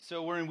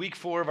So we're in week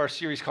 4 of our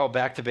series called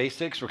Back to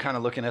Basics. We're kind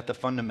of looking at the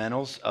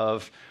fundamentals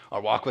of our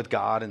walk with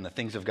God and the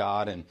things of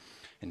God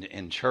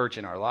and church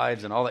and our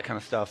lives and all that kind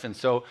of stuff. And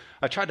so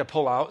I tried to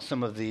pull out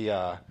some of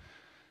the,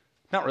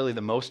 not really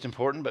the most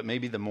important, but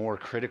maybe the more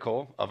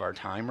critical of our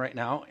time right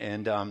now.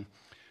 And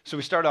so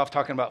we started off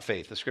talking about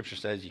faith. The scripture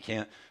says you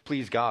can't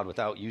please God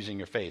without using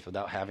your faith,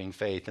 without having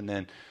faith. And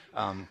then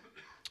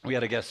we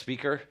had a guest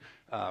speaker.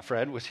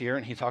 Fred was here,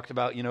 and he talked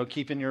about,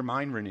 keeping your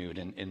mind renewed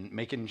and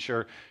making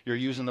sure you're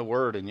using the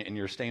word and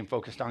you're staying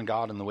focused on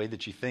God and the way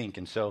that you think.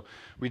 And so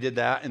we did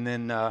that. And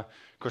then, of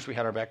course, we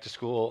had our back to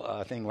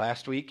school thing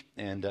last week.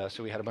 And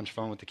so we had a bunch of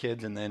fun with the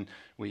kids. And then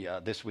we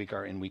this week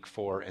are in week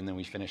 4, and then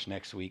we finish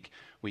next week,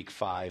 week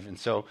 5. And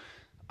so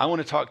I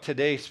want to talk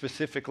today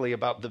specifically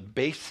about the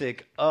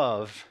basic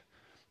of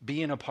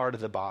being a part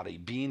of the body,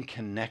 being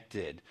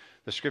connected.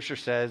 The scripture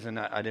says, and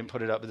I didn't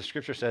put it up, but the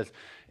scripture says,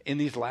 in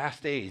these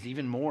last days,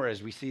 even more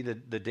as we see the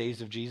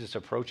days of Jesus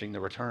approaching, the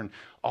return,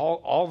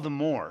 all the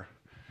more,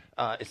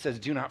 it says,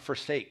 do not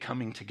forsake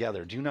coming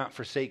together. Do not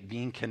forsake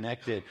being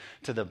connected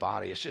to the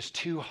body. It's just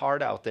too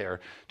hard out there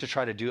to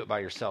try to do it by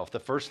yourself. The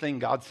first thing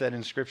God said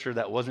in scripture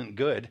that wasn't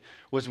good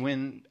was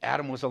when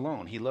Adam was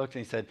alone. He looked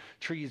and he said,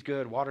 trees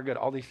good, water good,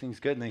 all these things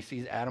good. And then he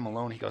sees Adam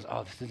alone. He goes,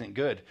 oh, this isn't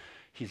good.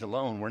 He's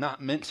alone. We're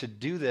not meant to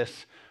do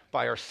this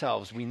by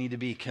ourselves. We need to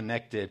be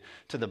connected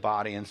to the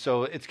body. And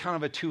so it's kind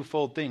of a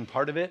twofold thing.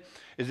 Part of it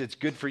is it's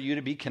good for you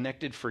to be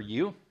connected for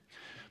you,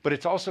 but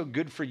it's also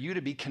good for you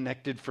to be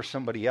connected for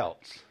somebody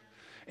else.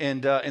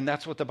 And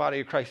that's what the body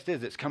of Christ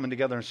is. It's coming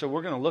together. And so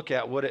we're going to look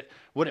at what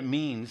it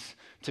means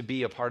to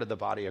be a part of the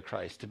body of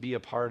Christ, to be a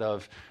part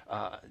of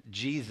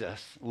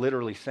Jesus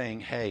literally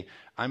saying, hey,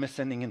 I'm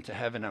ascending into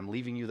heaven. I'm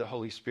leaving you the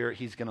Holy Spirit.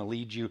 He's going to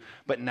lead you.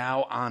 But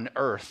now on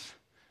earth,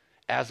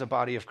 as a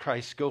body of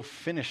Christ, go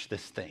finish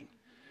this thing.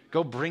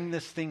 Go bring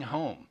this thing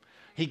home.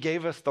 He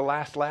gave us the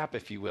last lap,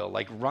 if you will,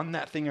 like run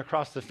that thing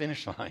across the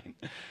finish line.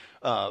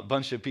 A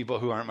bunch of people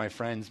who aren't my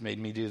friends made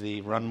me do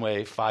the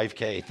runway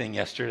 5K thing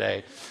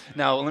yesterday.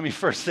 Now, let me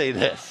first say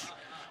this.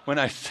 When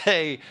I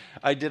say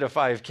I did a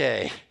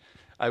 5K,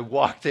 I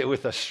walked it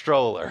with a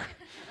stroller.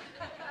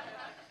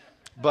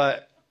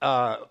 But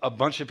a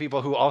bunch of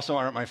people who also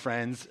aren't my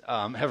friends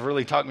have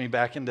really talked me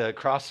back into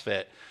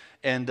CrossFit.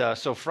 And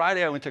so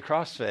Friday I went to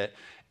CrossFit.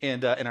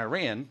 And I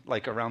ran,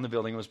 like, around the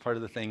building. It was part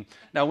of the thing.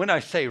 Now, when I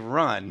say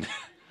run,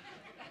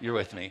 you're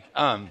with me.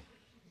 I,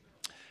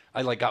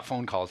 got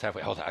phone calls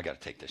halfway. Hold on, I got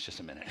to take this just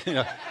a minute.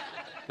 They're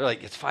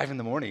like, it's 5 a.m.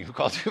 Who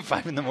calls you at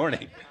 5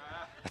 a.m?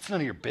 That's none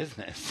of your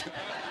business.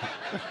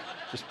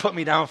 Just put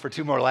me down for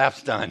 2 more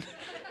laps done.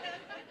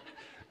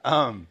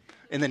 And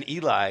then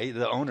Eli,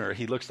 the owner,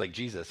 he looks like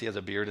Jesus. He has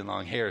a beard and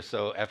long hair.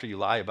 So after you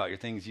lie about your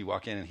things, you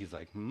walk in, and he's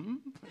like,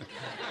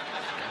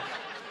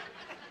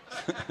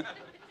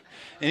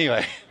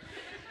 Anyway,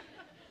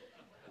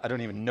 I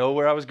don't even know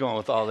where I was going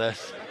with all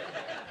this.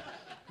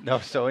 No,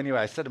 so anyway,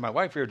 I said to my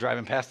wife, we were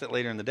driving past it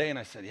later in the day, and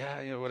I said,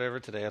 yeah, whatever,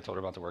 today. I told her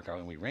about the workout,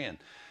 and we ran.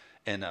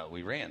 And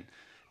we ran.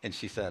 And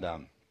she said,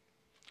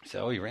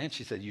 oh, you ran?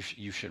 She said,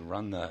 you should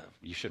run the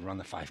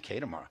 5K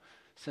tomorrow.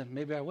 I said,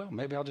 maybe I will.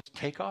 Maybe I'll just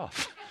take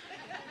off.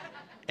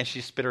 And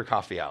she spit her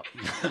coffee out.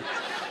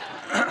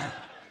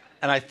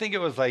 And I think it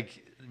was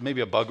like maybe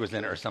a bug was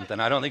in it or something.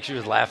 I don't think she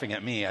was laughing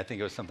at me. I think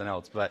it was something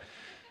else. But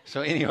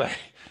so anyway,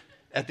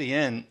 at the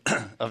end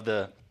of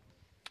the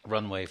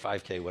runway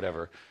 5K,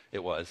 whatever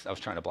it was, I was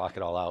trying to block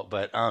it all out.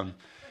 But so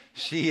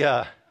we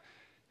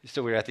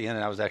were at the end,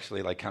 and I was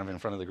actually like kind of in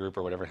front of the group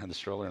or whatever, had the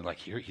stroller, and like,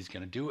 here, he's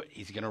going to do it.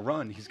 He's going to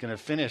run. He's going to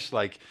finish.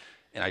 And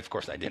of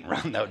course I didn't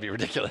run. That would be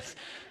ridiculous.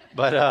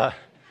 But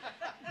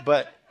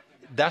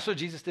that's what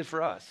Jesus did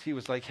for us. He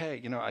was like,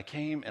 hey, I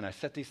came and I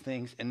set these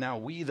things, and now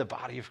we, the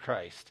body of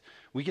Christ,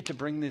 we get to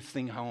bring this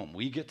thing home.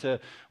 We get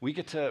to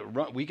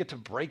run. We get to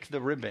break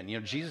the ribbon.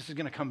 Jesus is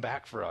going to come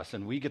back for us,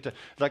 and we get to,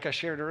 like I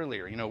shared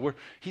earlier,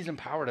 He's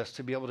empowered us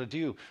to be able to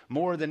do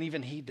more than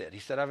even He did. He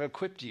said, I've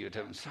equipped you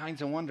to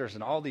signs and wonders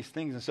and all these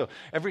things. And so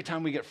every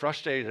time we get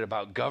frustrated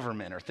about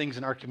government or things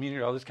in our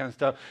community, all this kind of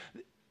stuff,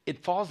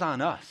 it falls on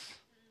us.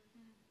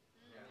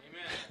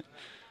 Amen.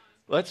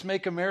 Let's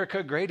make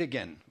America great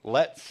again.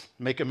 Let's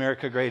make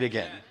America great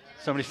again.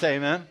 Somebody say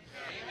amen.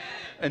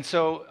 And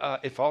so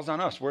it falls on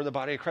us. We're the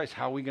body of Christ.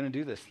 How are we going to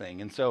do this thing?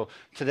 And so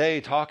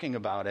today, talking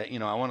about it,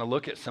 I want to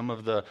look at some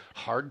of the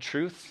hard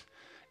truths,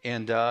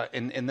 and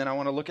then I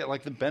want to look at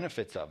like the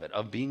benefits of it,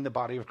 of being the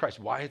body of Christ,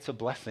 why it's a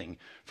blessing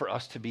for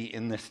us to be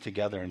in this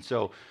together. And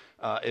so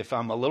if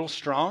I'm a little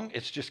strong,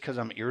 it's just because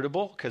I'm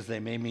irritable, because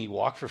they made me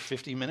walk for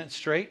 50 minutes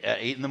straight at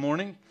 8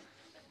 a.m.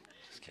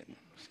 Just kidding.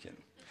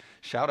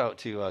 Shout out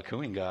to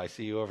Kuinga. I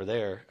see you over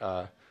there.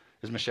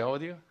 Is Michelle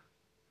with you?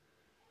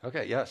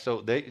 Okay, yeah.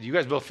 So you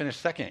guys both finished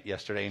second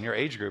yesterday in your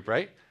age group,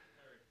 right?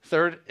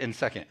 Third and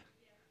second.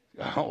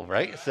 Oh,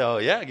 right. So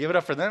yeah, give it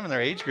up for them in their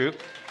age group,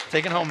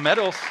 taking home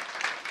medals,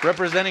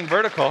 representing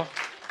Vertical.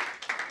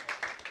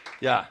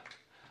 Yeah,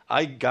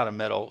 I got a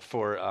medal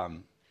for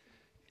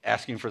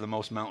asking for the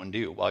most Mountain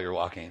Dew while you're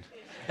walking.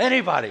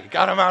 Anybody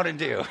got a Mountain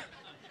Dew?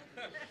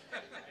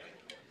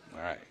 All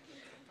right.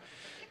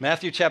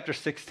 Matthew chapter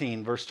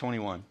 16, verse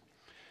 21.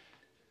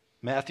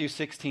 Matthew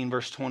 16,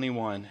 verse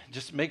 21.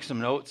 Just make some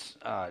notes.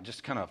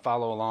 Just kind of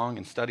follow along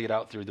and study it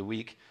out through the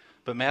week.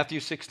 But Matthew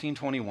 16,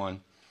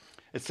 21,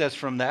 it says,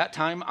 "From that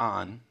time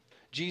on,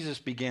 Jesus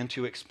began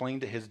to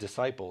explain to his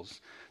disciples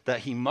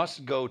that he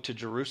must go to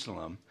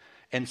Jerusalem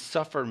and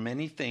suffer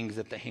many things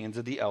at the hands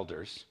of the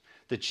elders,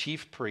 the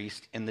chief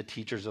priests, and the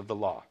teachers of the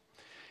law,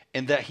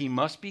 and that he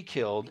must be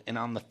killed and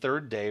on the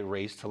third day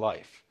raised to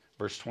life."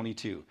 Verse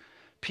 22,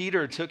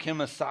 Peter took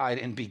him aside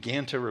and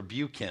began to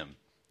rebuke him.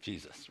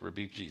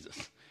 Rebuke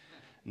Jesus.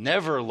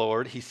 "Never,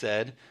 Lord," he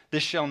said,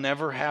 "this shall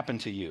never happen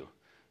to you."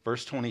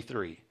 Verse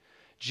 23,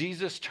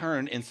 Jesus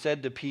turned and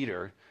said to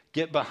Peter,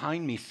 "Get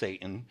behind me,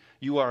 Satan.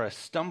 You are a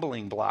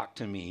stumbling block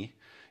to me.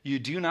 You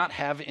do not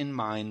have in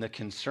mind the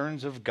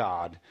concerns of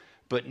God,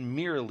 but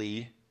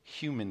merely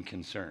human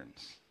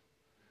concerns."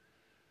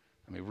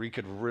 I mean, we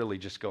could really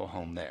just go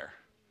home there.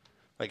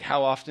 Like,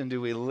 how often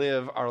do we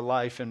live our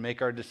life and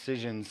make our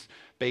decisions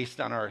based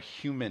on our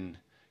human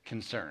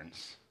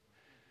concerns?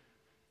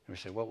 And we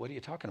say, well, what are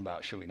you talking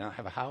about? Should we not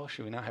have a house?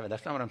 Should we not have it?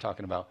 That's not what I'm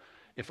talking about.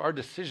 If our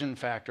decision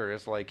factor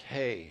is like,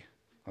 hey,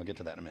 I'll get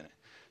to that in a minute.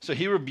 So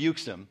he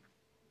rebukes him.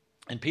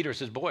 And Peter's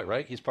his boy,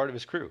 right? He's part of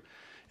his crew.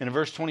 And in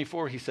verse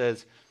 24, he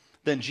says,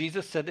 "Then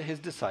Jesus said to his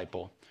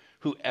disciple,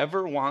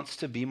 'Whoever wants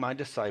to be my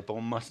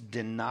disciple must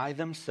deny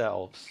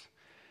themselves,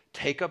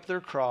 take up their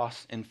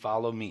cross, and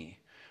follow me.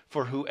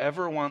 For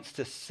whoever wants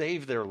to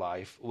save their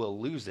life will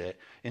lose it,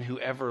 and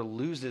whoever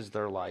loses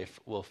their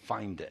life will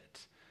find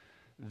it.'"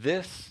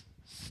 This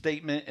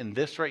statement and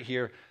this right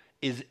here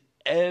is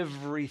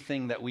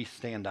everything that we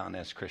stand on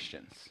as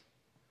Christians.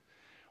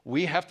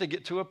 We have to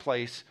get to a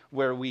place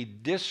where we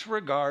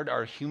disregard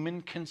our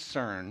human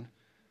concern,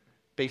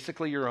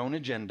 basically your own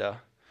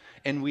agenda,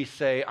 and we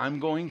say, I'm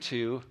going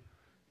to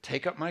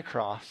take up my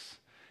cross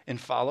and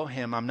follow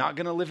him. I'm not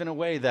going to live in a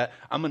way that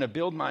I'm going to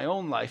build my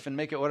own life and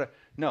make it what.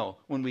 No,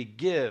 when we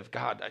give,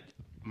 God,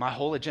 my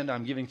whole agenda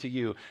I'm giving to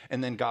you,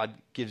 and then God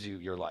gives you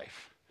your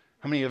life.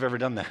 How many of you have ever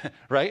done that,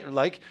 right?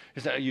 Like,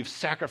 is that you've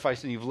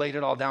sacrificed and you've laid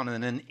it all down,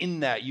 and then in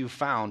that you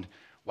found,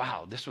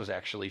 wow, this was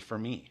actually for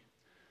me.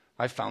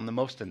 I've found the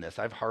most in this.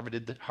 I've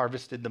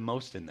harvested the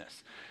most in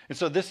this. And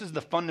so this is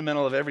the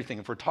fundamental of everything.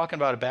 If we're talking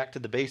about it back to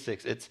the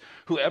basics, it's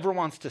whoever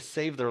wants to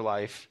save their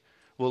life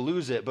will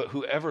lose it, but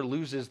whoever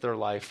loses their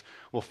life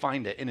will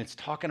find it. And it's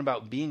talking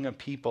about being a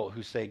people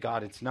who say,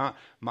 God, it's not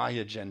my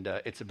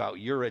agenda. It's about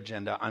your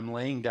agenda. I'm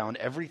laying down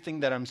everything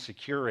that I'm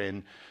secure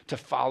in to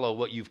follow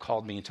what you've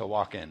called me to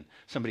walk in.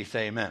 Somebody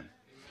say amen. Amen.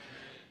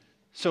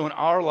 So in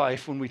our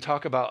life, when we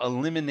talk about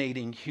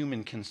eliminating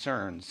human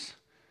concerns,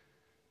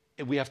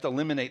 we have to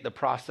eliminate the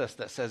process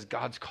that says,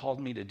 God's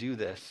called me to do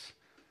this.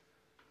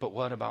 But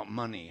what about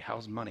money?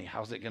 How's money?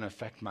 How's it going to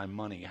affect my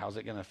money? How's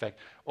it going to affect,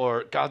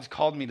 or God's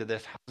called me to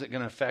this. How's it going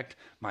to affect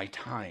my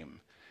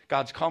time?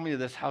 God's called me to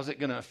this. How's it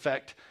going to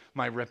affect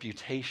my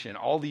reputation?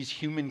 All these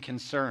human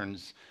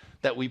concerns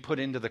that we put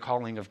into the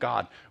calling of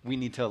God, we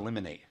need to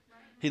eliminate.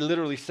 He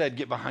literally said,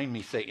 get behind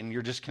me, Satan.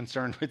 You're just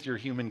concerned with your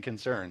human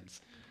concerns.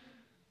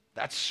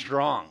 That's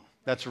strong.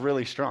 That's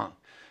really strong.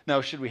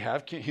 Now, should we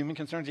have human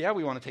concerns? Yeah,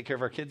 we want to take care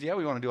of our kids. Yeah,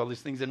 we want to do all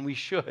these things, and we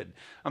should.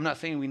 I'm not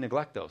saying we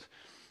neglect those.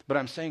 But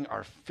I'm saying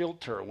our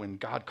filter when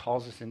God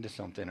calls us into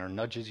something or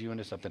nudges you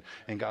into something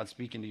and God's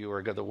speaking to you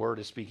or the word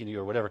is speaking to you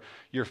or whatever,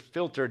 your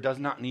filter does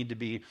not need to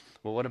be,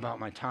 well, what about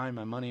my time,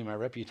 my money, my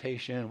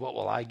reputation? What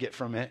will I get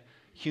from it?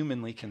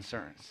 Humanly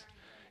concerns.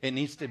 It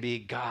needs to be,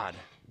 God,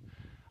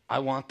 I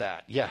want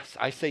that. Yes,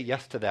 I say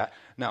yes to that.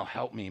 Now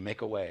help me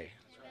make a way.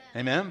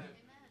 Amen?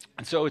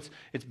 And so it's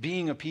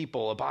being a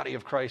people, a body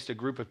of Christ, a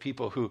group of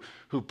people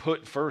who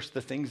put first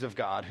the things of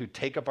God, who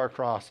take up our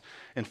cross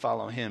and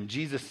follow him.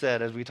 Jesus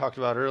said, as we talked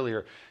about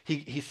earlier,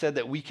 he said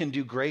that we can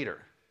do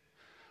greater.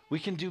 We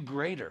can do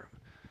greater.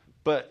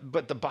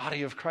 But the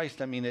body of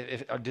Christ, I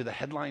mean, do the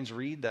headlines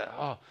read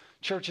that,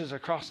 churches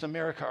across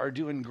America are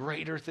doing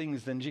greater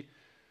things than Jesus?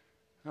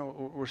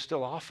 No, we're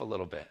still off a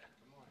little bit.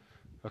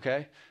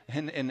 Okay?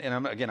 And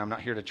I'm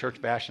not here to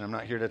church bash, and I'm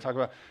not here to talk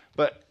about,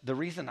 but the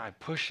reason I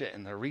push it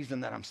and the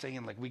reason that I'm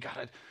saying, like, we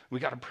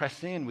gotta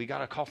press in, we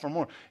gotta call for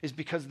more, is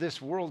because this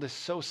world is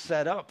so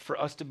set up for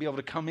us to be able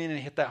to come in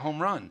and hit that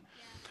home run.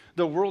 Yeah.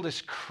 The world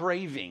is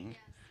craving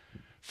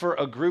for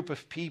a group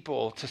of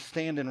people to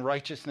stand in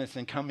righteousness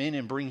and come in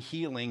and bring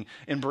healing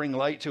and bring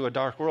light to a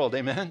dark world.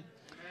 Amen?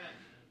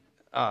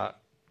 Amen.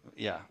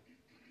 Yeah.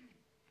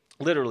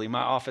 Literally,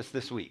 my office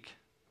this week,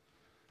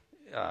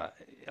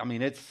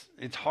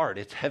 it's hard.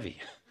 It's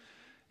heavy.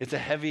 It's a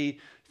heavy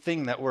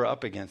thing that we're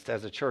up against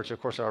as a church.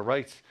 Of course, our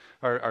rights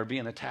are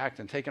being attacked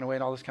and taken away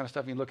and all this kind of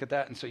stuff. And you look at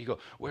that, and so you go,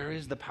 where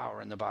is the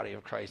power in the body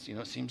of Christ? You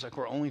know, it seems like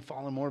we're only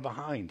falling more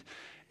behind.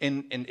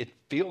 And it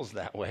feels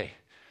that way.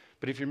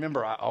 But if you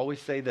remember, I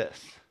always say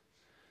this.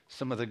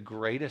 Some of the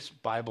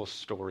greatest Bible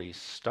stories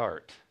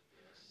start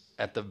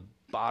at the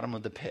bottom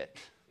of the pit.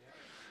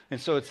 And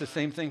so it's the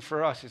same thing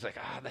for us. It's like,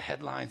 the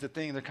headlines,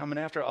 they're coming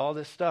after all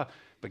this stuff.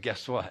 But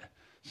guess what?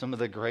 Some of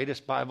the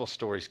greatest Bible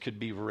stories could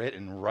be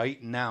written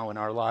right now in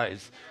our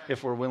lives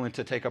if we're willing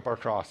to take up our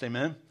cross.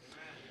 Amen?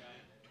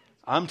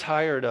 I'm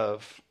tired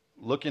of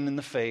looking in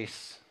the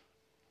face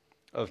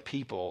of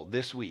people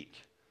this week,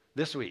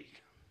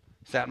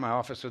 sat in my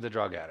office with a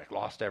drug addict,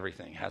 lost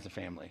everything, has a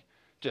family,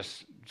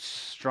 just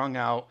strung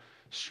out,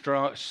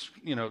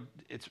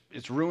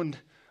 it's ruined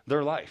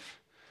their life.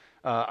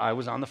 I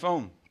was on the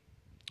phone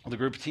with a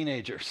group of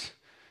teenagers,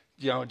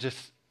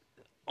 just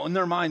on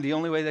their mind, the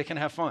only way they can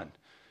have fun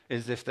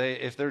is if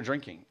they're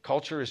drinking.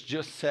 Culture has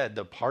just said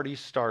the party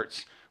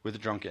starts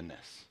with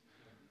drunkenness.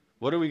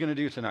 What are we going to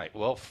do tonight?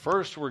 Well,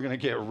 first we're going to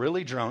get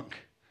really drunk,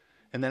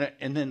 and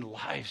then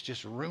lives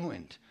just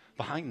ruined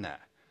behind that.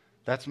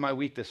 That's my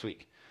week this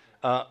week.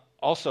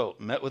 Also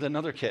met with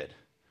another kid,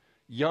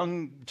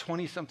 young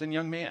 20-something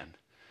young man,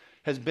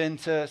 has been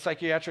to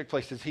psychiatric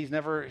places he's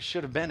never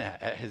should have been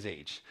at his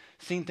age,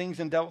 seen things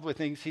and dealt with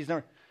things he's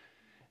never.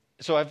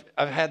 So I've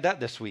had that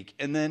this week,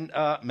 and then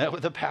met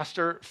with a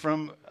pastor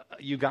from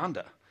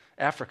Uganda,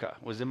 Africa,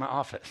 was in my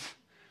office.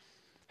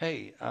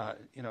 Hey,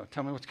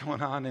 tell me what's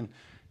going on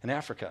in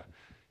Africa.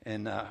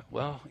 And,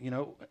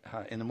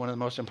 in one of the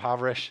most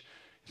impoverished,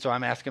 so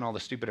I'm asking all the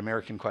stupid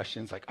American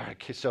questions, like, all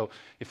right, so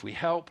if we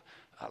help,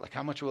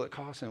 how much will it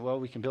cost? And, well,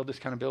 we can build this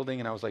kind of building.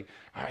 And I was like,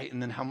 all right,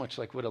 and then how much,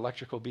 would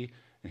electrical be?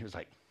 And he was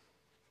like,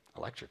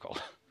 electrical?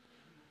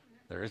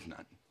 There is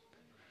none.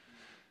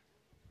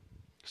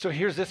 So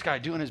here's this guy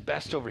doing his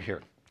best over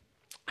here.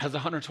 Has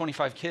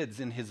 125 kids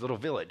in his little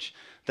village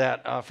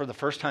that for the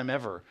first time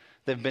ever,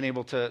 they've been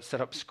able to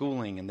set up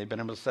schooling and they've been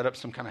able to set up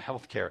some kind of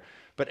health care.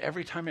 But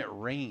every time it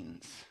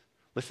rains,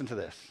 listen to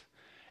this.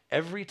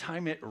 Every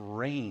time it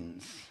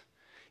rains,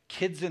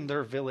 kids in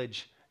their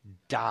village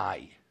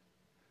die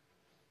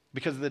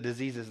because of the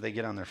diseases they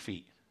get on their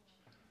feet.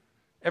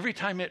 Every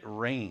time it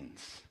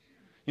rains.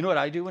 You know what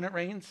I do when it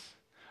rains?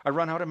 I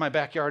run out in my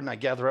backyard and I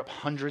gather up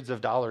hundreds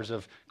of dollars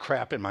of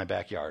crap in my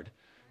backyard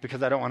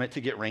because I don't want it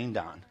to get rained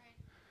on.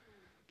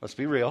 Let's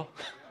be real.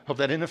 Hope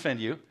that didn't offend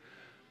you.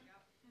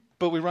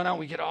 But we run out,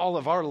 we get all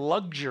of our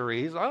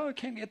luxuries. Oh, I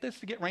can't get this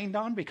to get rained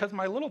on because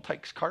my little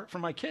Tykes cart for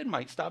my kid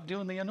might stop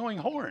doing the annoying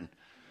horn.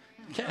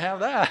 Can't have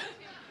that.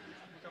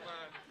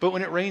 But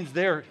when it rains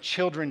there,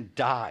 children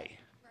die.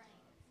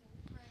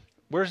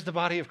 Where's the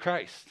body of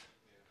Christ?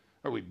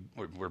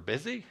 We're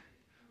busy?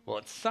 Well,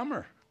 it's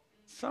summer.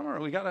 Summer,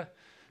 we got to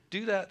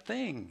do that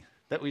thing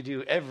that we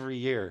do every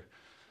year.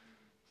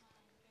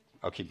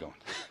 I'll keep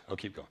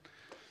going.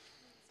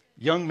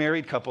 Young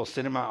married couple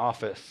sit in my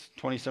office,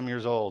 20-some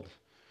years old.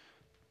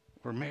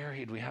 We're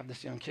married. We have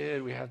this young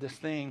kid. We have this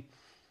thing.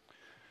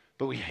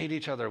 But we hate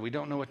each other. We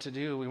don't know what to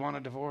do. We want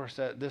a divorce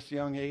at this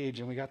young age.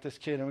 And we got this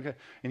kid.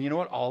 And you know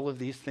what all of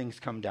these things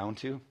come down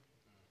to?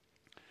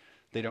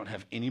 They don't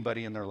have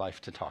anybody in their life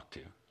to talk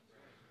to.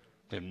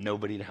 They have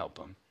nobody to help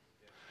them.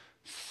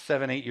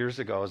 7-8 years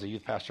ago, I was a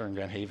youth pastor in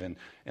Grand Haven,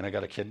 and I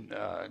got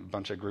a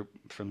bunch of group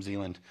from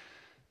Zealand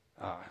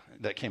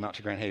that came out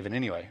to Grand Haven.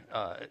 Anyway,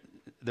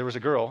 there was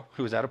a girl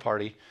who was at a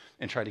party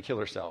and tried to kill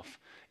herself.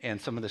 And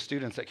some of the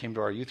students that came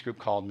to our youth group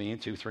called me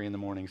 2, 3 in the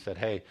morning, said,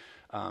 hey,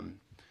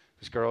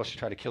 this girl, she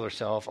tried to kill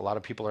herself. A lot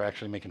of people are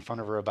actually making fun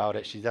of her about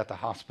it. She's at the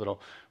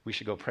hospital. We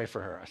should go pray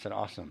for her. I said,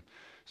 awesome.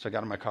 So I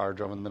got in my car,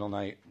 drove in the middle of the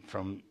night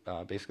from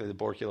basically the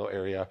Borculo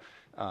area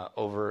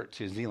over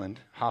to Zealand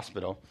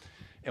Hospital.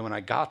 And when I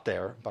got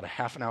there, about a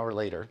half an hour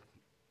later,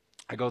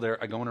 I go there,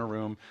 I go in her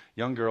room,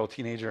 young girl,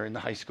 teenager in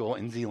the high school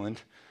in Zealand,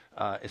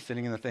 is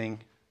sitting in the thing.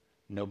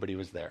 Nobody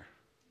was there.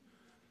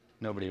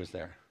 Nobody was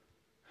there.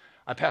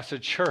 I passed a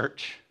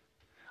church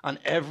on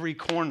every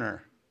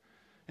corner,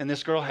 and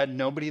this girl had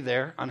nobody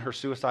there on her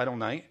suicidal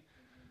night.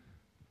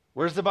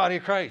 Where's the body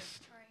of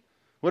Christ?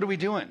 What are we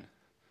doing?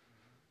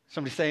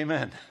 Somebody say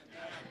amen.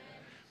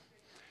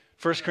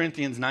 1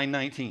 Corinthians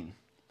 9:19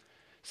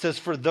 says,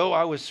 for though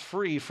I was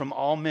free from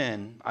all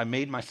men, I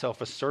made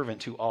myself a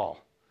servant to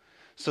all,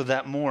 so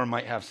that more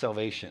might have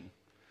salvation.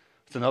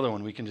 It's another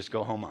one we can just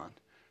go home on.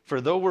 For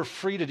though we're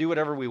free to do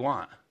whatever we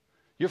want,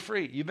 you're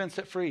free. You've been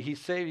set free. He's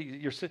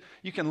saved.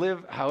 You can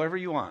live however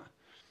you want.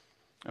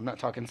 I'm not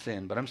talking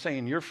sin, but I'm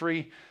saying you're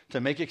free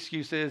to make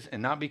excuses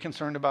and not be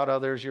concerned about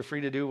others. You're free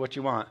to do what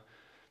you want.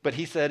 But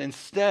he said,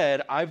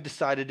 instead, I've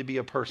decided to be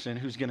a person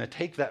who's going to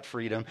take that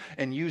freedom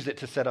and use it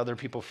to set other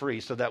people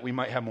free so that we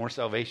might have more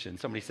salvation.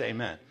 Somebody say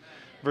amen.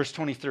 Verse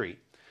 23,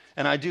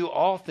 and I do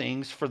all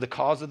things for the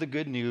cause of the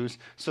good news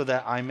so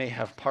that I may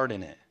have part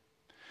in it.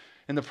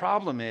 And the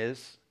problem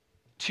is,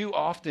 too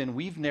often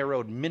we've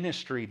narrowed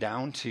ministry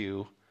down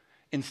to,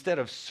 instead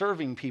of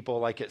serving people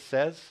like it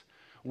says,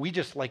 we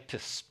just like to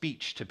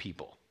speech to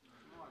people.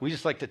 We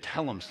just like to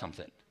tell them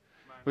something.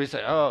 We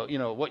say,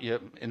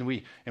 and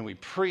we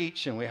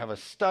preach and we have a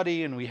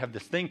study and we have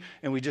this thing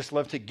and we just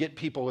love to get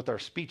people with our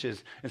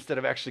speeches instead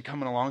of actually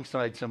coming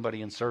alongside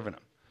somebody and serving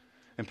them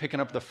and picking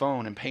up the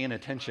phone and paying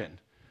attention.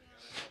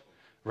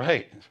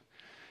 Right.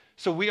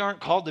 So we aren't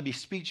called to be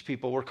speech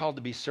people. We're called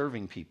to be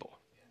serving people.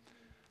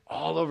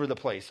 All over the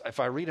place.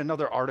 If I read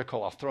another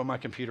article, I'll throw my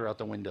computer out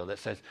the window that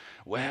says,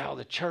 well,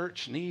 the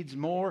church needs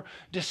more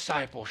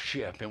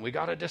discipleship and we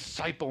got to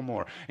disciple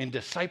more and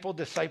disciple.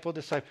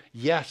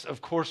 Yes,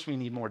 of course we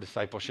need more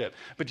discipleship.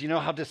 But do you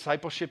know how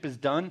discipleship is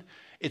done?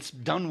 It's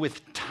done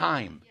with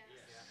time.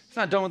 It's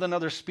not done with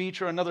another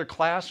speech or another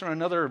class or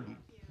another.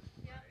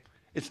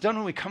 It's done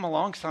when we come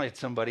alongside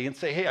somebody and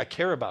say, hey, I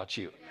care about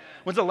you.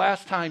 When's the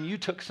last time you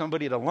took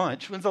somebody to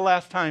lunch? When's the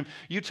last time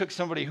you took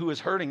somebody who was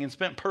hurting and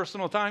spent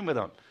personal time with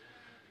them?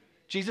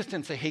 Jesus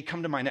didn't say, hey,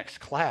 come to my next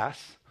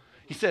class.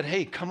 He said,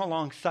 hey, come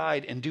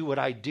alongside and do what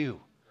I do.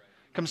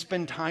 Come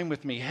spend time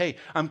with me. Hey,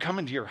 I'm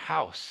coming to your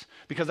house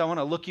because I want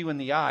to look you in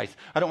the eyes.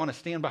 I don't want to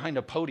stand behind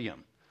a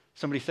podium.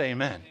 Somebody say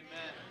amen.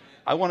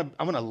 I want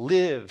to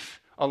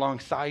live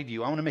alongside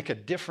you. I want to make a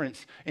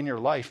difference in your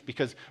life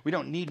because we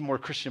don't need more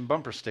Christian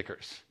bumper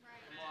stickers.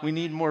 We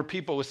need more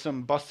people with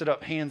some busted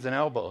up hands and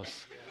elbows.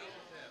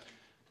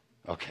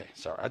 Okay,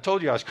 sorry. I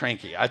told you I was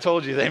cranky. I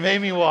told you they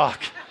made me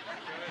walk.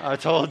 I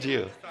told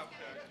you.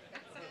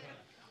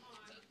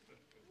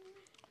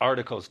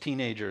 Articles,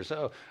 teenagers.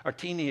 Oh, our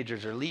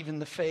teenagers are leaving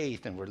the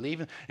faith and we're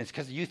leaving. It's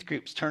because youth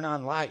groups turn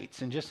on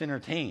lights and just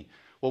entertain.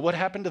 Well, what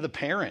happened to the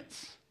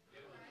parents?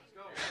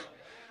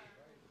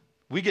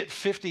 We get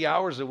 50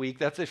 hours a week.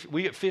 That's if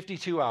we get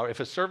 52 hours. If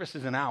a service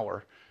is an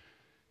hour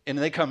and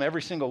they come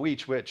every single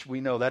week, which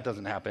we know that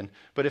doesn't happen.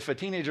 But if a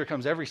teenager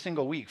comes every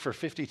single week for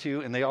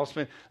 52 and they all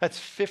spend, that's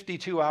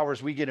 52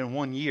 hours we get in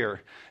 1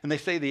 year. And they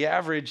say the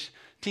average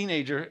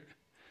teenager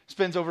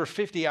spends over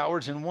 50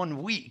 hours in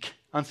 1 week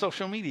on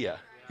social media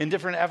in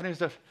different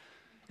avenues of.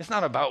 It's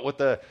not about what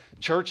the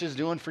church is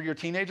doing for your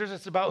teenagers.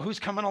 It's about who's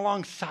coming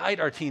alongside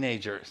our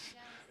teenagers.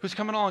 Who's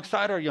coming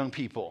alongside our young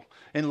people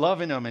and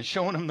loving them and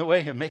showing them the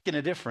way and making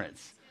a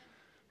difference.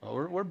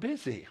 Well, we're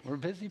busy. We're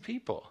busy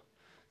people,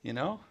 you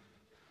know.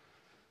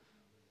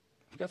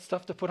 We've got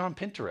stuff to put on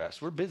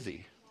Pinterest. We're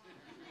busy.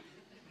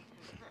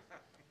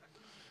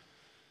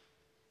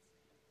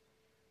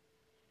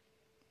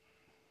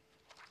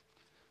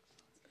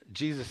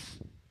 Jesus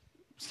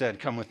said,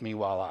 come with me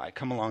while I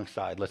come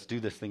alongside. Let's do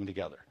this thing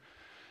together.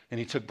 And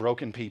he took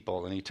broken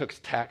people and he took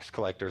tax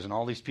collectors and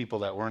all these people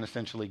that weren't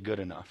essentially good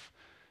enough.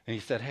 And he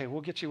said, hey,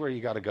 we'll get you where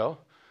you got to go.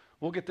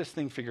 We'll get this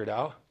thing figured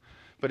out.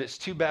 But it's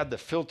too bad the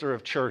filter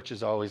of church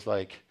is always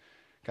like,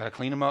 got to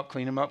clean them up,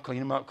 clean them up, clean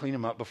them up, clean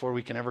them up before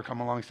we can ever come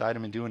alongside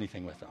them and do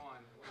anything with them.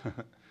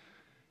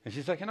 And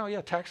she's like, oh,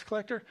 yeah, tax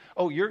collector?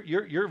 Oh,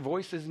 your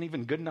voice isn't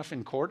even good enough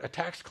in court? A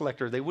tax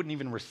collector, they wouldn't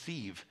even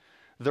receive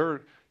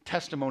their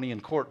testimony in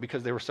court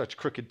because they were such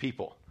crooked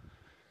people.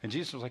 And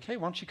Jesus was like, hey,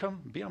 why don't you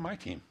come be on my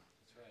team?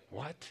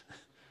 Right.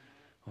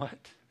 What?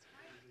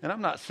 And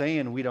I'm not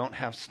saying we don't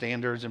have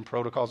standards and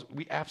protocols.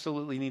 We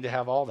absolutely need to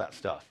have all that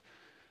stuff.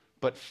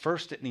 But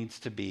first it needs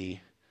to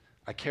be,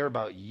 I care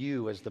about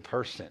you as the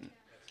person.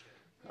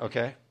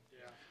 Okay?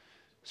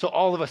 So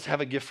all of us have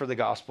a gift for the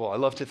gospel. I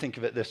love to think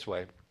of it this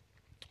way.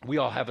 We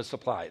all have a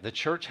supply. The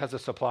church has a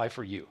supply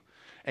for you.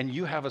 And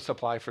you have a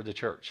supply for the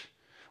church.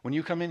 When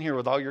you come in here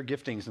with all your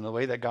giftings and the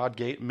way that God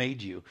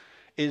made you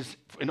is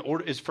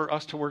for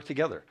us to work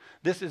together.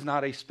 This is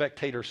not a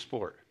spectator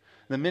sport.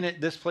 The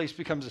minute this place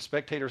becomes a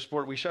spectator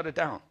sport, we shut it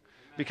down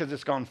because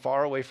it's gone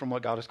far away from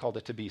what God has called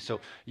it to be. So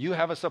you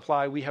have a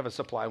supply, we have a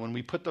supply. When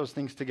we put those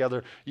things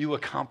together, you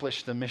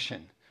accomplish the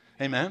mission.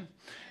 Amen?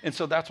 And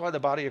so that's why the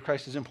body of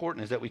Christ is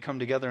important, is that we come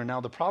together. And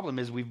now the problem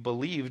is we've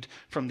believed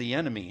from the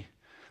enemy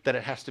that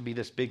it has to be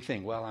this big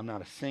thing. Well, I'm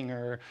not a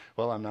singer.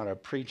 Well, I'm not a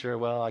preacher.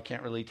 Well, I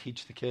can't really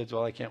teach the kids.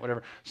 Well, I can't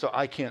whatever. So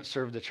I can't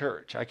serve the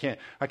church. I can't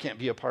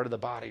be a part of the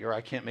body, or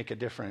I can't make a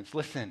difference.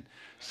 Listen,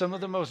 some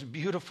of the most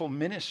beautiful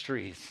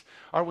ministries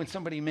are when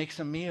somebody makes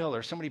a meal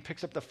or somebody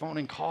picks up the phone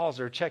and calls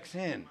or checks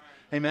in.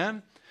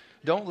 Amen?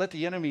 Don't let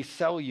the enemy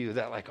sell you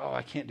that like, oh,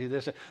 I can't do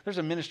this. There's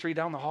a ministry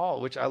down the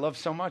hall, which I love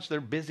so much.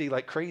 They're busy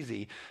like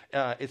crazy.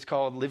 It's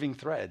called Living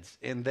Threads,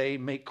 and they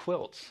make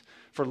quilts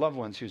for loved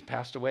ones who's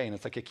passed away, and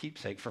it's like a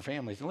keepsake for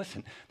families. And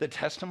listen, the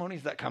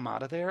testimonies that come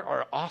out of there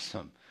are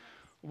awesome.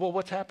 Well,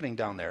 what's happening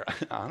down there?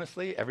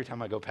 Honestly, every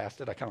time I go past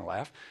it, I kind of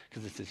laugh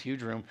because it's this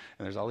huge room,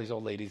 and there's all these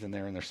old ladies in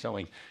there, and they're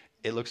sewing.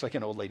 It looks like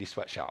an old lady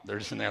sweatshop. They're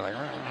just in there like,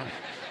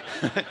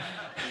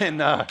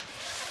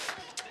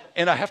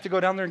 and I have to go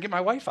down there and get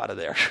my wife out of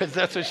there because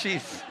that's what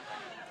she's,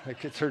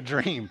 like, it's her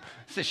dream.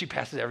 So she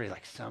passes every,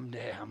 like,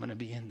 someday I'm going to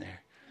be in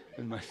there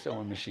with my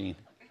sewing machine.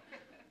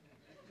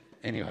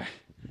 Anyway,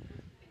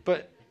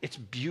 but it's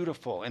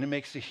beautiful, and it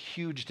makes a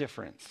huge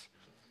difference.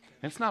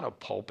 And it's not a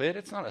pulpit.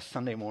 It's not a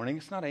Sunday morning.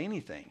 It's not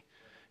anything.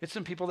 It's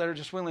some people that are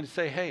just willing to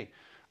say, hey,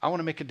 I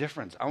want to make a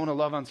difference. I want to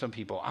love on some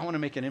people. I want to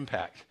make an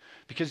impact.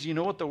 Because you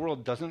know what the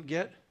world doesn't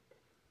get?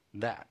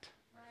 That.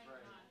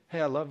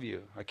 Hey, I love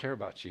you. I care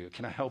about you.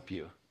 Can I help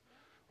you?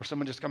 Or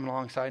someone just coming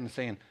alongside and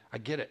saying, I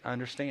get it. I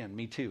understand.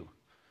 Me too.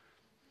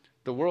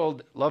 The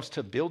world loves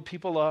to build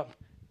people up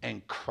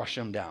and crush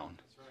them down.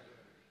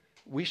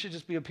 We should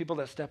just be a people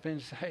that step in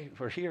and say, hey,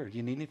 we're here. Do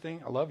you need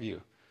anything? I love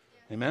you.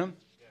 Yeah. Amen?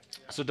 Yeah.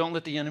 So don't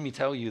let the enemy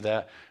tell you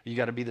that you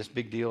got to be this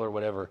big deal or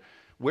whatever.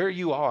 Where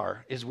you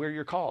are is where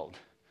you're called.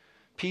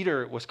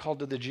 Peter was called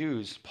to the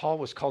Jews. Paul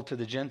was called to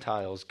the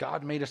Gentiles.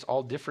 God made us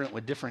all different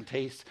with different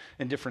tastes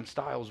and different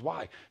styles.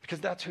 Why?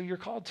 Because that's who you're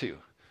called to.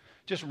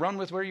 Just run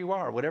with where you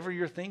are. Whatever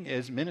your thing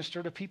is,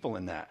 minister to people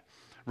in that.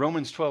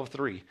 Romans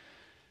 12:3.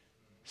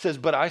 says,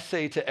 but I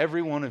say to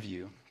every one of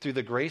you, through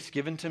the grace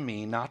given to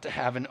me, not to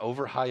have an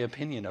over-high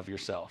opinion of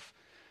yourself,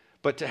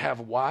 but to have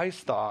wise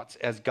thoughts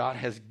as God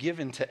has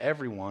given to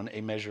everyone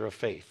a measure of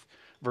faith.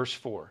 Verse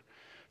 4,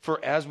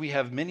 for as we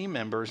have many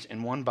members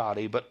in one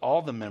body, but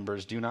all the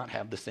members do not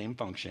have the same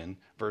function.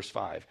 Verse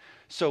 5,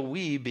 so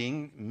we,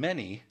 being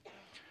many,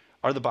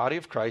 are the body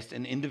of Christ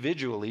and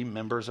individually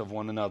members of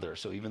one another.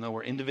 So even though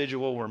we're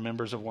individual, we're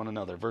members of one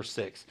another. Verse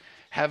 6,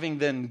 having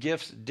then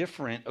gifts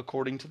different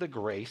according to the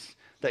grace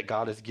that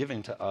God has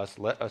given to us,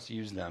 let us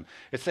use them.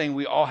 It's saying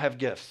we all have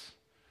gifts.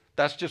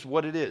 That's just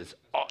what it is.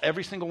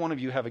 Every single one of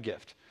you have a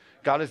gift.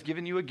 God has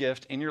given you a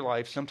gift in your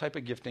life, some type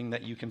of gifting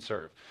that you can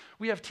serve.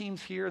 We have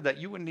teams here that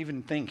you wouldn't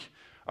even think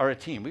are a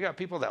team. We got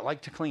people that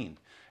like to clean.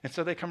 And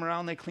so they come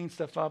around, they clean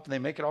stuff up, and they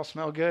make it all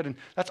smell good. And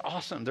that's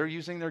awesome. They're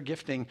using their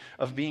gifting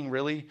of being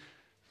really,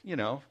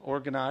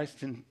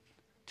 organized and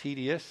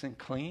tedious and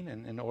clean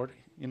and order,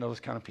 those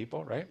kind of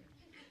people, right?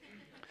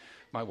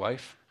 My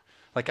wife,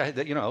 I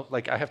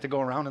have to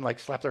go around and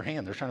slap their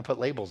hand. They're trying to put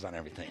labels on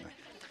everything.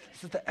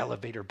 This is the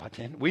elevator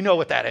button. We know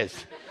what that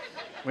is.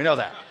 We know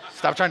that.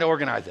 Stop trying to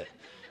organize it.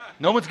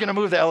 No one's going to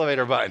move the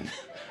elevator button.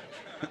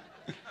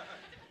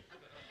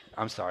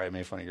 I'm sorry, I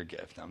made fun of your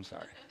gift. I'm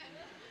sorry.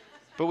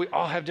 But we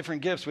all have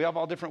different gifts. We have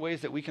all different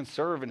ways that we can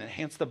serve and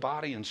enhance the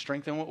body and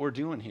strengthen what we're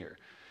doing here.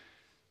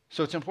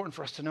 So it's important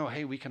for us to know,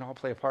 hey, we can all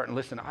play a part. And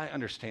listen, I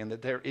understand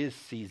that there is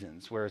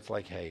seasons where it's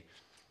like, hey,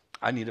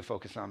 I need to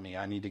focus on me.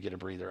 I need to get a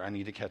breather. I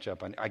need to catch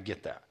up. I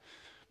get that.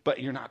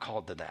 But you're not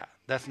called to that.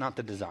 That's not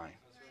the design.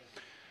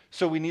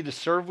 So we need to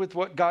serve with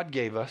what God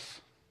gave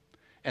us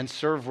and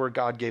serve where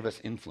God gave us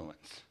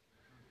influence.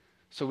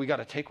 So we got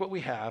to take what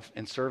we have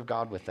and serve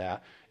God with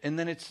that. And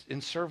then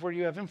serve where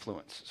you have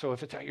influence. So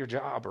if it's at your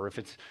job or if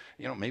it's,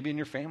 maybe in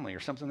your family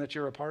or something that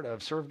you're a part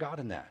of, serve God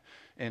in that.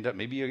 And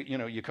maybe,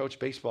 you coach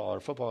baseball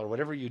or football or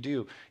whatever you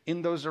do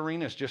in those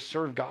arenas, just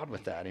serve God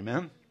with that.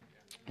 Amen.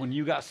 When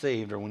you got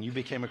saved or when you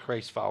became a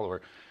Christ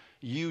follower,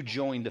 you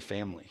joined a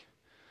family.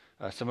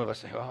 Some of us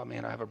say, oh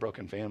man, I have a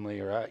broken family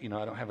or I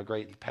don't have a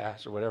great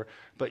past or whatever,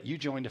 but you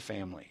joined a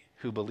family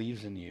who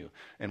believes in you,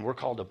 and we're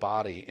called a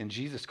body, and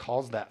Jesus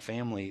calls that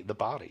family the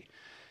body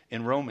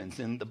in Romans.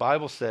 And the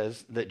Bible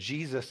says that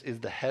Jesus is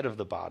the head of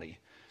the body,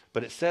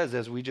 but it says,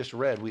 as we just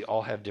read, we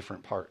all have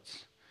different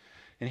parts.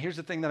 And here's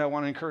the thing that I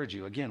want to encourage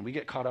you. Again, we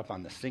get caught up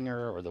on the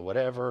singer or the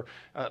whatever,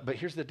 but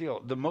here's the deal.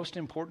 The most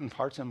important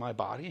parts in my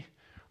body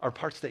are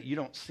parts that you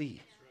don't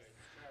see.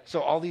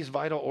 So all these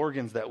vital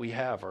organs that we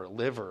have, our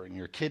liver and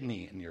your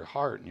kidney and your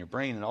heart and your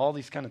brain and all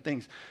these kind of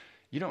things,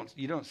 you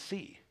don't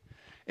see.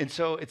 And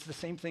so it's the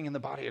same thing in the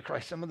body of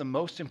Christ. Some of the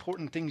most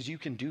important things you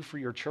can do for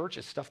your church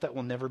is stuff that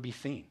will never be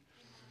seen.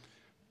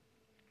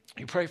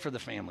 You pray for the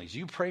families.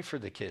 You pray for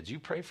the kids. You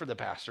pray for the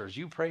pastors.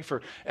 You pray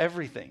for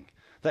everything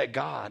that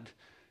God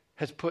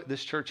has put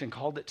this church and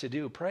called it to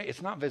do. Pray.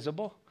 It's not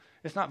visible.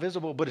 It's not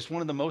visible, but it's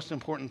one of the most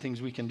important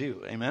things we can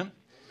do. Amen?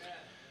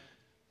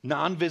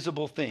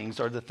 Non-visible things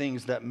are the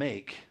things that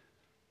make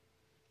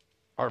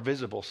our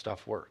visible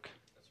stuff work.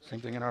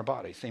 Same thing in our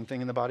body. Same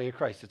thing in the body of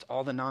Christ. It's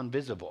all the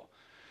non-visible.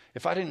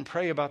 If I didn't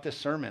pray about this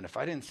sermon, if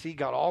I didn't see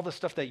God, all the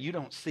stuff that you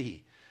don't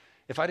see,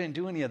 if I didn't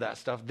do any of that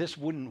stuff, this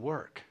wouldn't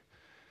work.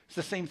 It's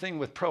the same thing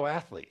with pro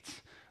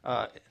athletes.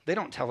 They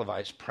don't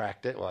televise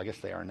practice. Well, I guess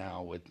they are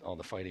now with all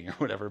the fighting or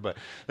whatever, but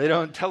they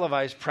don't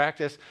televise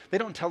practice. They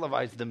don't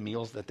televise the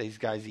meals that these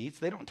guys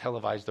eat. They don't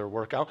televise their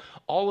workout.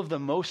 All of the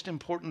most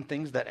important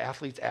things that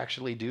athletes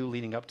actually do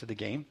leading up to the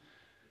game,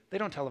 they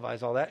don't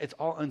televise all that. It's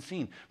all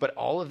unseen. But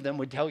all of them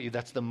would tell you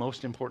that's the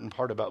most important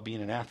part about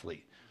being an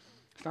athlete.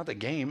 It's not the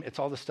game. It's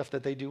all the stuff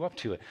that they do up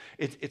to it.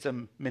 It's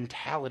a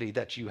mentality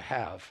that you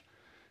have.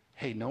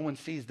 Hey, no one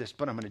sees this,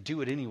 but I'm going to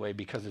do it anyway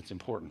because it's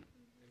important.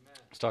 Amen.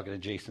 I was talking to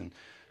Jason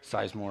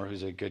Sizemore,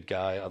 who's a good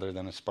guy other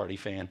than a Sparty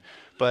fan.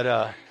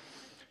 But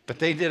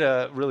they did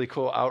a really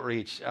cool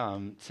outreach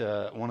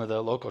to one of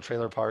the local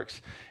trailer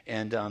parks,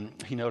 and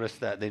he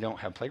noticed that they don't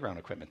have playground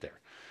equipment there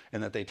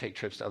and that they take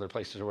trips to other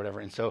places or whatever.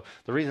 And so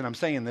the reason I'm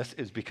saying this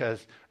is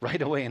because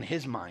right away in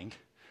his mind,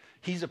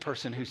 he's a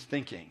person who's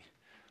thinking,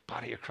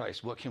 body of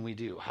Christ, what can we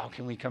do? How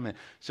can we come in?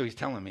 So he's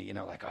telling me,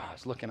 I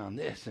was looking on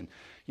this and,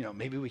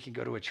 maybe we can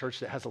go to a church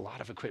that has a lot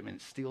of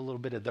equipment, steal a little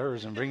bit of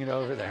theirs and bring it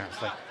over there.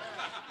 It's like,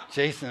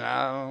 Jason,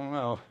 I don't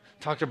know.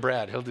 Talk to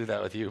Brad. He'll do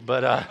that with you.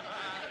 But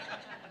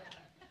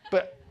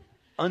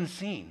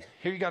unseen.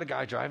 Here you got a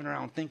guy driving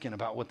around thinking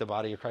about what the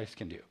body of Christ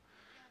can do.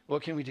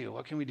 What can we do?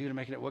 What can we do to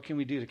make it? What can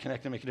we do to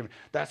connect and make it different?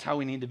 That's how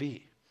we need to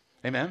be.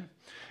 Amen?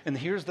 And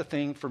here's the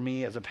thing for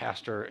me as a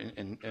pastor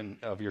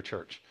of your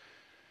church.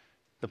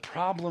 The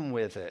problem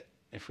with it,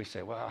 if we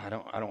say, well, I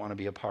don't want to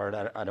be a part,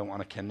 I don't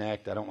want to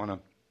connect, I don't want to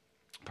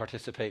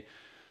participate.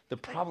 The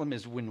problem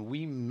is when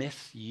we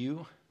miss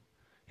you,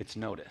 it's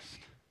noticed.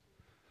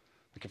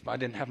 Like if I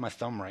didn't have my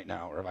thumb right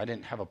now, or if I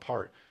didn't have a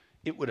part,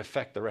 it would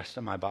affect the rest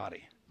of my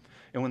body.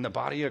 And when the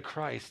body of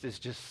Christ is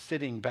just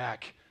sitting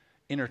back,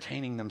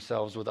 entertaining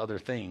themselves with other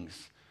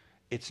things,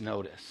 it's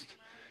noticed.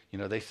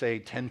 They say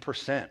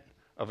 10%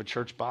 of a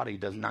church body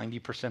does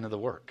 90% of the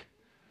work.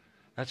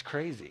 That's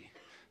crazy.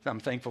 I'm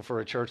thankful for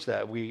a church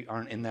that we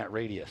aren't in that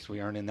radius. We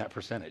aren't in that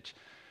percentage.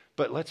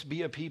 But let's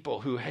be a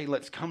people who, hey,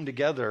 let's come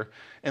together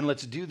and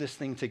let's do this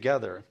thing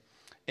together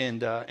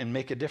and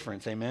make a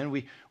difference. Amen.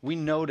 We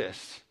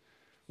notice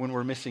when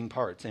we're missing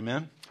parts.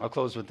 Amen. I'll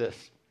close with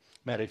this.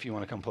 Matt, if you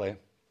want to come play.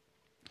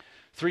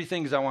 3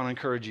 things I want to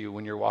encourage you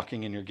when you're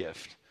walking in your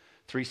gift.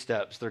 3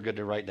 steps they're good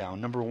to write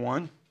down. Number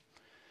 1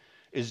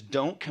 is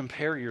don't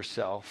compare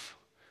yourself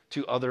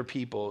to other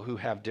people who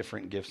have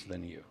different gifts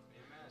than you.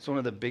 It's one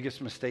of the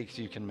biggest mistakes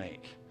you can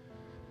make.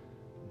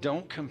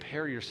 Don't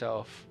compare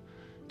yourself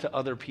to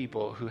other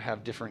people who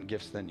have different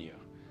gifts than you.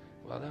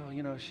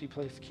 Well, she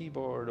plays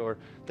keyboard, or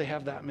they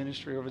have that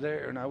ministry over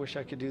there, and I wish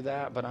I could do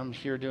that, but I'm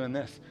here doing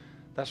this.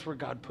 That's where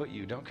God put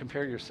you. Don't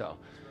compare yourself,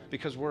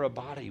 because we're a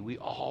body. We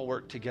all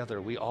work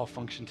together. We all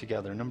function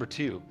together. Number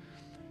 2,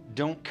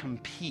 don't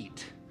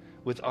compete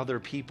with other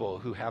people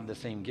who have the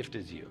same gift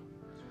as you.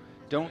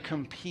 Don't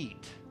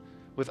compete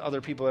with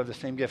other people who have the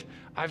same gift.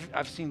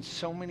 I've seen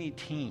so many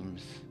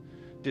teams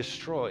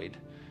destroyed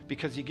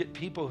because you get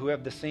people who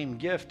have the same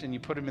gift and you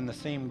put them in the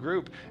same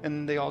group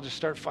and they all just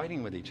start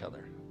fighting with each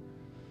other.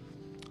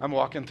 I'm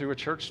walking through a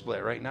church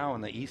split right now on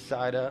the east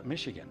side of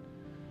Michigan.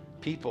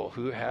 People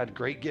who had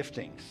great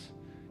giftings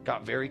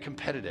got very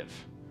competitive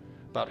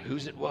about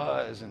whose it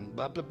was and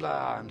blah, blah,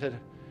 blah.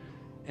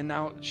 And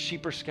now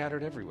sheep are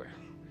scattered everywhere.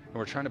 And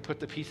we're trying to put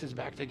the pieces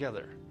back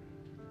together.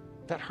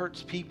 That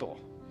hurts people.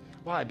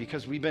 Why?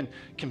 Because we've been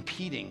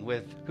competing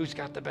with who's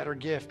got the better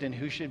gift and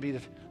who should be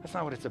that's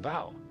not what it's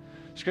about.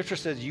 Scripture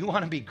says you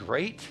want to be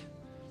great?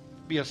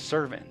 Be a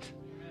servant.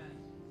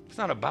 It's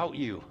not about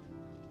you.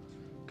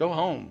 Go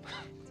home.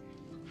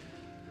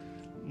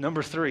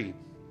 Number 3.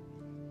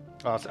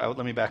 Let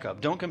me back up.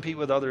 Don't compete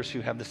with others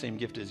who have the same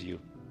gift as you.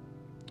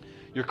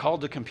 You're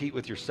called to compete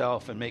with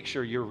yourself and make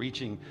sure you're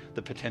reaching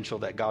the potential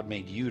that God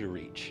made you to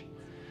reach.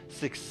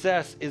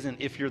 Success isn't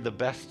if you're the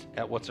best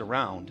at what's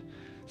around.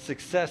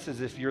 Success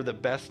is if you're the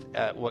best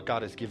at what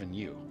God has given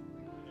you.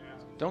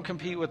 Don't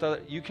compete with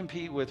others. You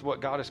compete with what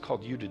God has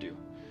called you to do.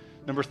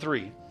 Number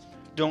 3,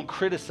 don't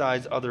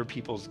criticize other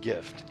people's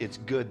gift. It's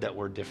good that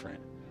we're different.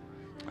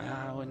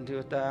 I wouldn't do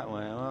it that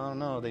way. I don't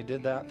know. They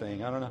did that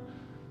thing. I don't know.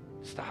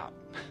 Stop.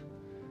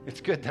 It's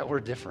good that we're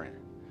different.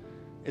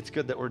 It's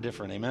good that we're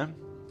different. Amen?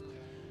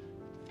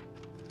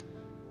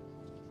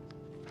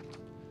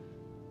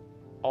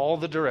 All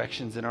the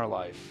directions in our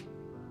life,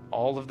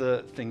 all of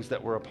the things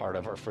that we're a part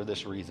of are for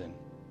this reason.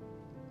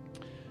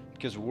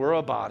 Because we're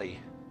a body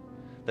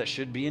that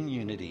should be in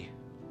unity.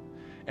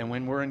 And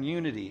when we're in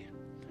unity,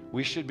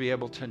 we should be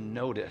able to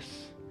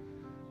notice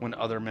when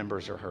other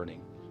members are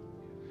hurting.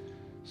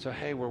 So,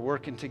 hey, we're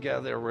working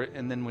together.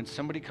 And then when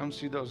somebody comes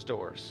through those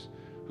doors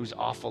who's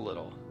off a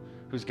little,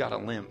 who's got a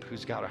limp,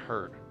 who's got a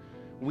hurt,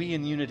 we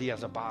in unity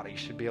as a body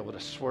should be able to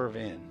swerve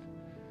in.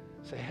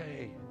 Say,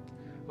 hey,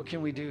 what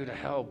can we do to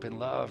help and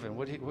love? And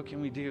what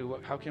can we do?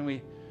 How can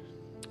we?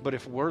 But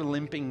if we're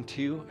limping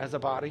too as a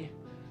body,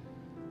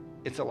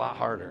 it's a lot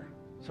harder.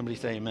 Somebody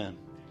say amen.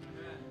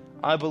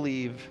 I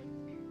believe,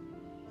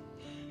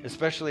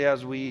 especially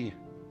as we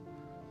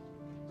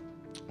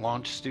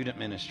launch student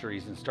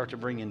ministries and start to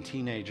bring in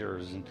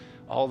teenagers and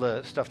all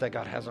the stuff that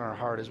God has on our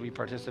heart as we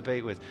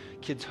participate with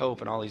Kids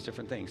Hope and all these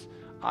different things,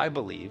 I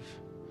believe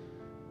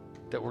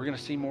that we're going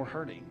to see more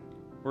hurting.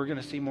 We're going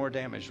to see more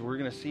damage. We're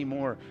going to see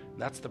more.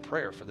 That's the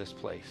prayer for this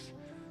place.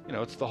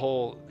 It's the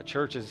whole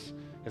church is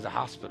a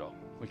hospital.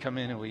 We come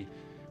in and we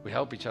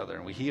help each other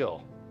and we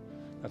heal.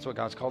 That's what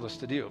God's called us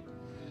to do.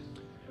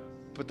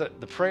 But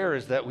the prayer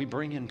is that we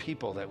bring in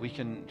people that we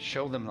can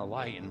show them the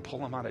light and pull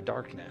them out of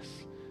darkness.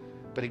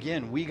 But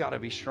again, we got to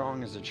be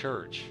strong as a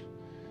church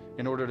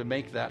in order to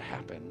make that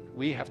happen.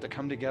 We have to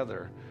come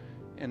together.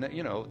 And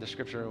the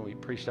scripture we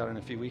preached out in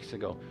a few weeks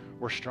ago,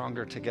 we're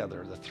stronger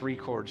together. The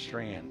 3-cord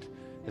strand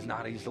is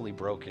not easily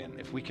broken.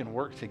 If we can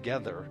work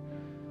together,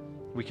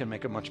 we can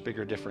make a much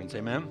bigger difference.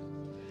 Amen?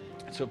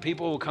 So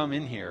people will come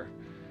in here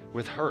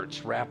with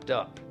hurts wrapped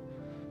up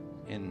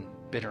in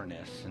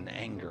bitterness and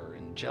anger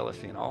and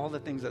jealousy and all the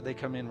things that they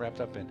come in wrapped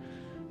up in.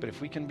 But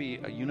if we can be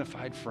a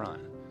unified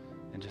front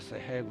and just say,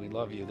 hey, we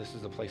love you. This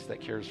is a place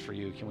that cares for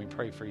you. Can we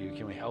pray for you?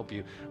 Can we help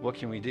you? What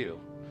can we do?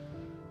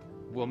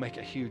 We'll make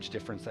a huge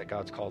difference that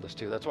God's called us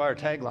to. That's why our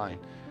tagline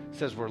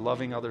says we're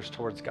loving others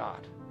towards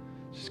God.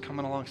 Just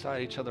coming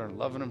alongside each other and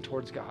loving them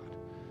towards God.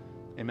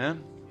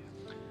 Amen?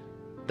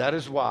 That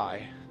is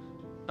why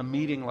a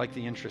meeting like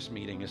the interest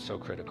meeting is so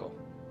critical.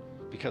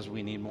 Because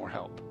we need more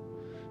help.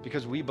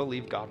 Because we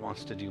believe God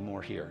wants to do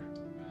more here.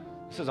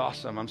 This is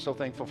awesome. I'm so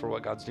thankful for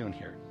what God's doing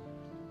here.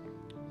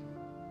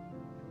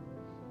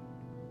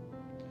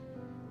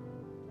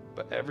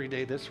 But every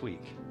day this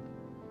week,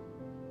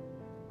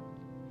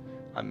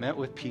 I met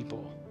with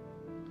people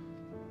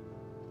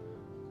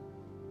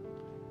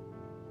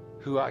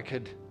who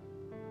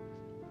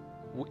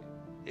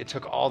it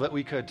took all that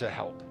we could to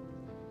help.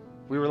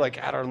 We were like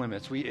at our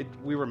limits. We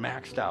were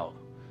maxed out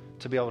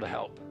to be able to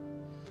help.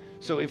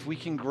 So if we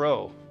can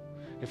grow,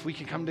 if we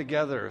can come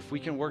together, if we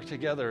can work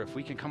together, if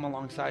we can come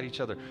alongside each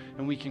other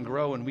and we can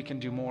grow and we can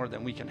do more,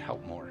 then we can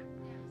help more.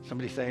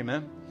 Somebody say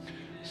amen.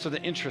 So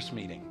the interest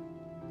meeting,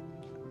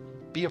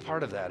 be a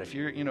part of that. If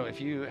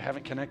you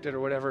haven't connected or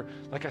whatever,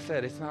 like I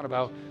said, it's not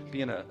about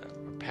being a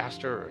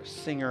pastor or a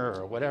singer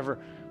or whatever.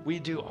 We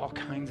do all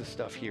kinds of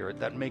stuff here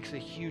that makes a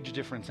huge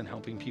difference in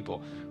helping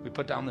people. We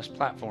put down this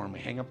platform, we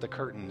hang up the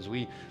curtains,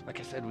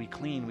 like I said, we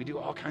clean, we do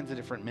all kinds of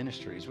different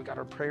ministries. We got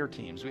our prayer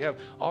teams. We have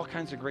all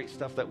kinds of great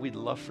stuff that we'd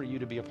love for you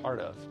to be a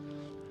part of.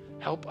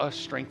 Help us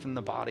strengthen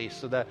the body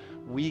so that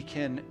we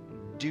can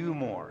do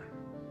more,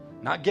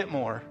 not get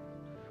more.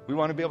 We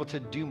want to be able to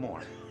do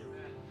more.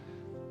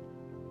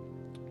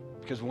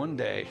 Because one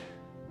day,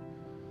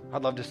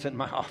 I'd love to sit in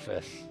my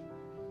office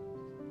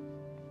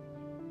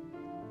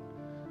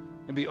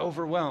and be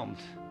overwhelmed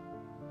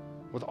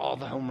with all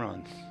the home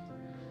runs.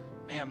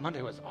 Man,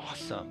 Monday was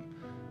awesome.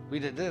 We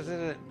did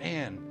this,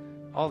 man,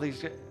 all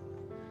these.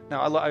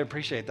 Now, I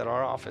appreciate that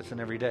our office and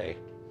every day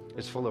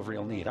is full of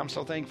real need. I'm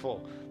so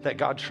thankful that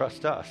God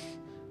trusts us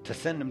to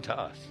send them to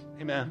us.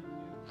 Amen.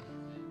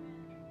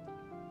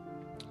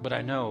 But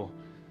I know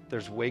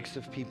there's wakes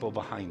of people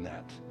behind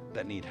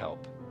that need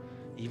help.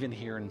 Even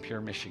here in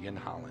Pure, Michigan,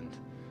 Holland,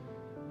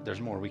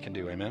 there's more we can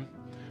do. Amen.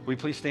 Will you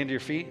please stand to your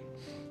feet?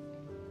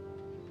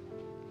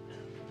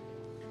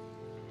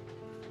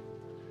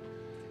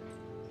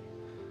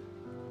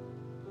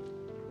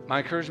 My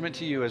encouragement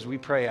to you as we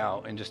pray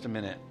out in just a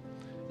minute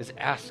is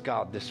ask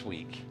God this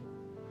week,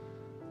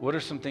 what are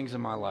some things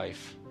in my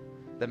life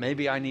that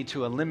maybe I need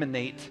to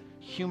eliminate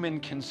human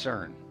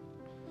concern?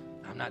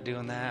 I'm not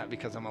doing that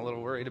because I'm a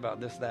little worried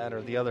about this, that,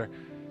 or the other.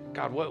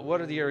 God,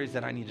 what are the areas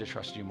that I need to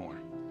trust you more?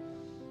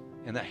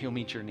 And that he'll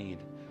meet your need.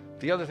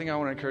 The other thing I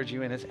want to encourage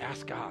you in is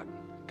ask God,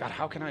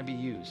 how can I be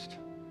used?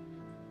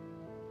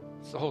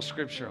 It's the whole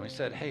scripture. And we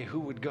said, hey, who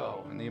would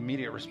go? And the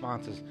immediate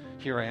response is,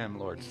 here I am,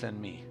 Lord, send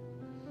me.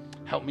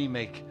 Help me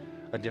make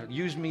a difference.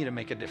 Use me to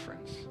make a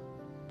difference.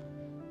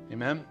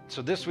 Amen?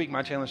 So this week,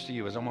 my challenge to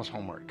you is almost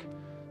homework.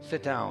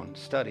 Sit down,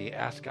 study,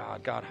 ask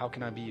God, how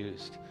can I be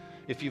used?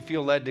 If you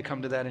feel led to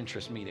come to that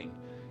interest meeting,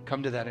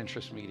 come to that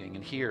interest meeting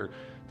and hear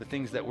the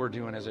things that we're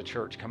doing as a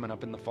church coming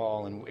up in the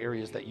fall and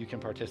areas that you can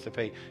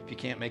participate. If you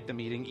can't make the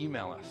meeting,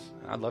 email us.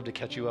 I'd love to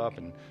catch you up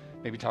and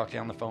maybe talk to you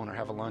on the phone or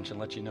have a lunch and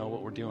let you know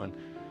what we're doing.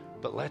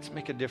 But let's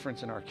make a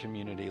difference in our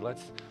community.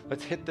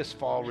 Let's hit this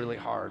fall really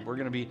hard. We're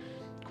going to be,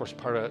 of course,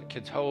 part of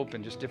Kids Hope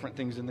and just different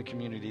things in the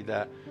community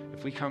that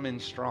if we come in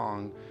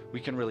strong, we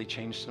can really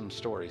change some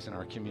stories in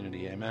our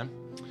community. Amen?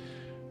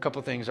 A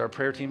couple things. Our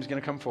prayer team is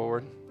going to come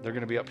forward. They're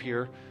going to be up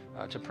here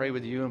to pray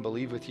with you and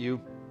believe with you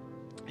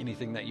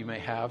anything that you may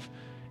have.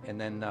 And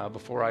then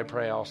before I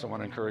pray, I also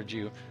want to encourage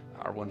you,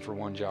 our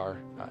 1-for-1 jar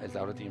is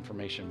out at the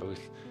information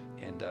booth.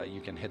 And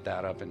you can hit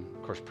that up and,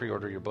 of course,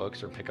 pre-order your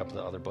books or pick up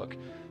the other book.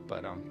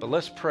 But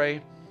let's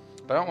pray.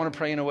 But I don't want to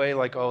pray in a way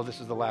like, oh,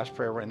 this is the last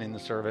prayer we're in the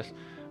service.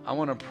 I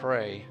want to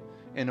pray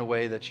in a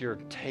way that you're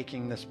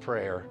taking this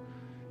prayer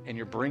and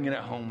you're bringing it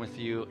home with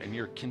you and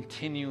you're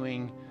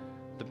continuing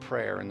the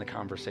prayer and the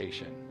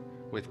conversation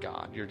with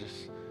God. You're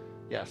just,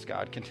 yes,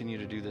 God, continue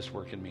to do this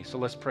work in me. So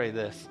let's pray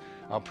this.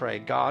 I'll pray,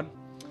 God,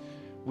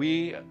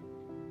 we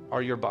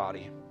are your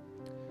body.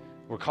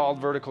 We're called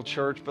Vertical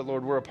Church, but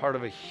Lord, we're a part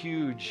of a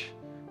huge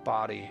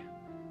body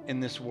in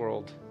this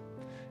world.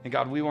 And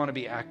God, we want to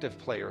be active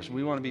players.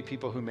 We want to be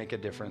people who make a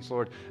difference.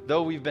 Lord,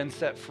 though we've been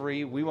set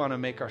free, we want to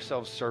make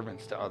ourselves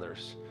servants to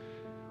others.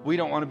 We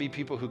don't want to be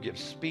people who give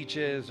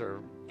speeches or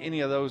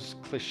any of those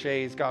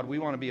cliches. God, we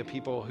want to be a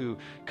people who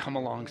come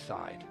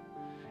alongside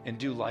and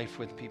do life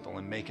with people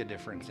and make a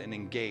difference and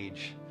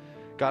engage.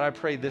 God, I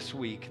pray this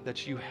week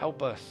that you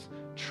help us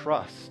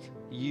trust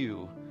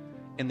you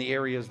in the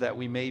areas that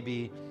we may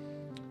be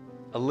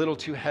a little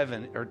too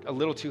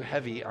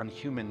heavy on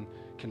human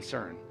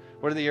concern.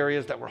 What are the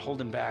areas that we're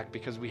holding back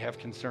because we have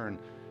concern,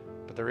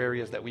 but they're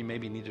areas that we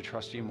maybe need to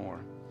trust you more?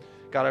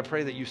 God, I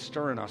pray that you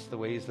stir in us the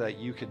ways that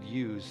you could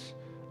use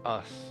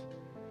us,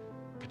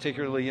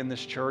 particularly in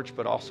this church,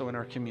 but also in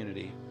our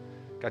community.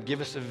 God,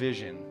 give us a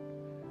vision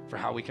for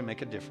how we can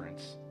make a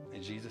difference.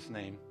 In Jesus'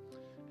 name,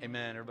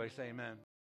 amen. Everybody say amen.